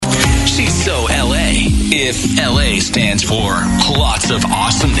If LA stands for lots of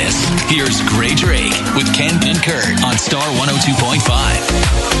awesomeness, here's Gray Drake with Ken and Kurt on Star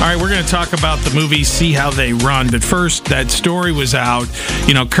 102.5. All right, we're going to talk about the movie See How They Run. But first, that story was out.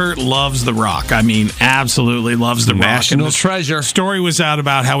 You know, Kurt loves The Rock. I mean, absolutely loves The Rock. National treasure. Story was out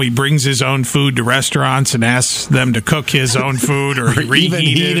about how he brings his own food to restaurants and asks them to cook his own food or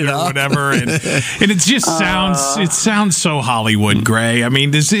reheat it or whatever. And it just sounds so Hollywood, Gray. I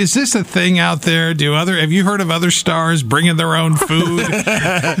mean, is this a thing out there? Have you heard of other stars bringing their own food?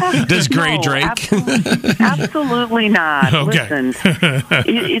 Does Gray Drake? Absolutely not. Okay. Listen,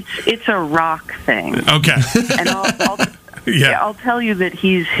 it's a Rock thing. Okay. And I'll tell you that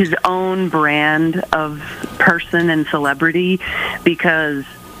he's his own brand of person and celebrity because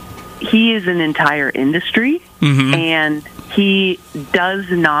he is an entire industry, and he does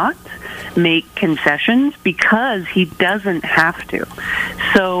not make concessions because he doesn't have to.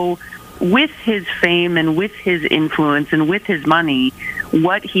 So with his fame and with his influence and with his money,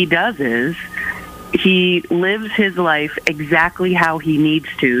 what he does is he lives his life exactly how he needs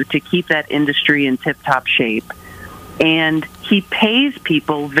to keep that industry in tip-top shape. And he pays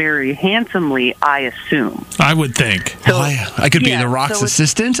people very handsomely, I assume. I would think. So, I could be The Rock's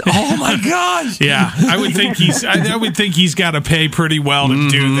assistant. Oh my God! Yeah, I would think he's got to pay pretty well to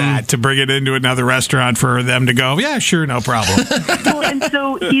do that, to bring it into another restaurant for them to go, yeah, sure, no problem. Well, and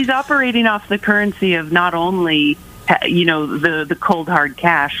so he's operating off the currency of not only the cold hard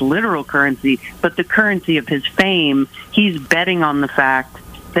cash, literal currency, but the currency of his fame. He's betting on the fact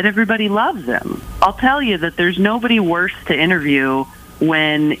that everybody loves him. I'll tell you that there's nobody worse to interview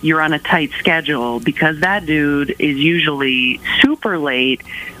when you're on a tight schedule because that dude is usually super late,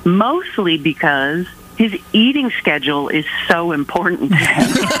 mostly because his eating schedule is so important to him.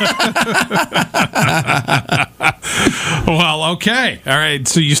 Well, okay. All right.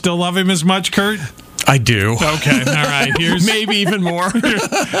 So you still love him as much, Kurt? I do. Okay, all right. Here's maybe even more.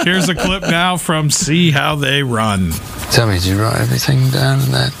 Here's a clip now from See How They Run. Tell me, did you write everything down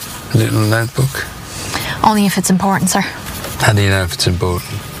in that little notebook? Only if it's important, sir. How do you know if it's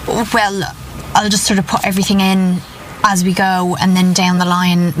important? Well, I'll just sort of put everything in as we go, and then down the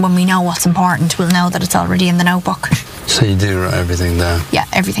line, when we know what's important, we'll know that it's already in the notebook. So you do write everything down? Yeah,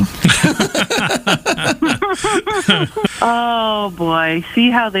 everything. Oh, boy. See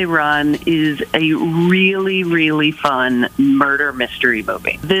How They Run is a really, really fun murder mystery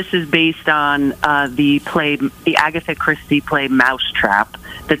movie. This is based on the Agatha Christie play Mousetrap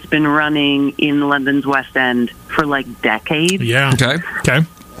that's been running in London's West End for, like, decades. Yeah. Okay.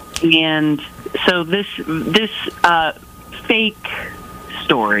 And so this fake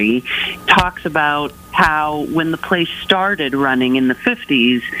story talks about how when the place started running in the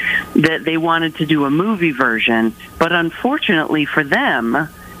 50s that they wanted to do a movie version, but unfortunately for them,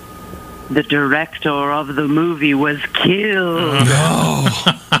 the director of the movie was killed.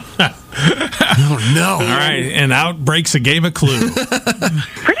 Oh, no. All right, and out breaks a game of Clue.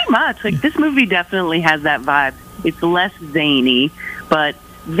 Pretty much. Like, this movie definitely has that vibe. It's less zany, but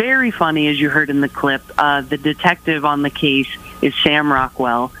very funny, as you heard in the clip. The detective on the case is Sam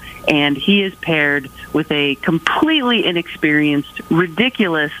Rockwell, and he is paired with a completely inexperienced,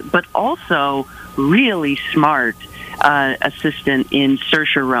 ridiculous, but also really smart assistant in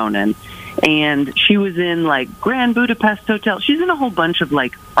Saoirse Ronan. And she was in, like, Grand Budapest Hotel. She's in a whole bunch of,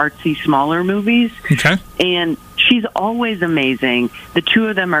 like, artsy, smaller movies. Okay. And she's always amazing. The two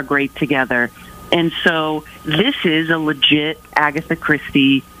of them are great together. And so this is a legit Agatha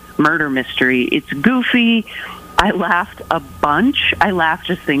Christie murder mystery. It's goofy. I laughed a bunch. I laughed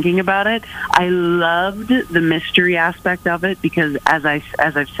just thinking about it. I loved the mystery aspect of it because, as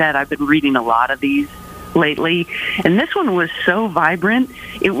I've said, I've been reading a lot of these lately, and this one was so vibrant.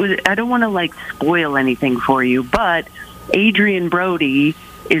 It was. I don't want to like spoil anything for you, but Adrian Brody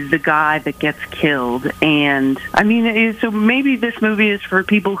is the guy that gets killed. And I mean, so maybe this movie is for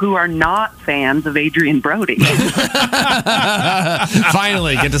people who are not fans of Adrian Brody.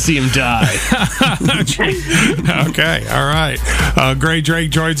 Finally, get to see him die. Okay, all right. Gray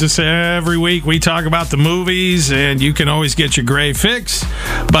Drake joins us every week. We talk about the movies, and you can always get your Gray fix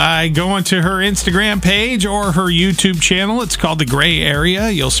by going to her Instagram page or her YouTube channel. It's called The Gray Area.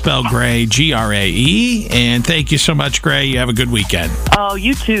 You'll spell Gray, Grae. And thank you so much, Gray. You have a good weekend. Oh,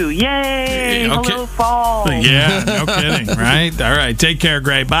 you too. Yay! Okay. Hello, fall. Yeah, no kidding, right? All right, take care,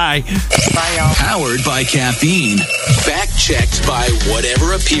 Gray. Bye. Bye, y'all. Powered by caffeine. Fact-checked by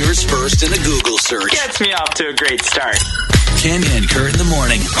whatever appears first in a Google search. Gets me off to a great start. Ken and Kurt in the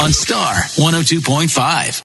morning on Star 102.5.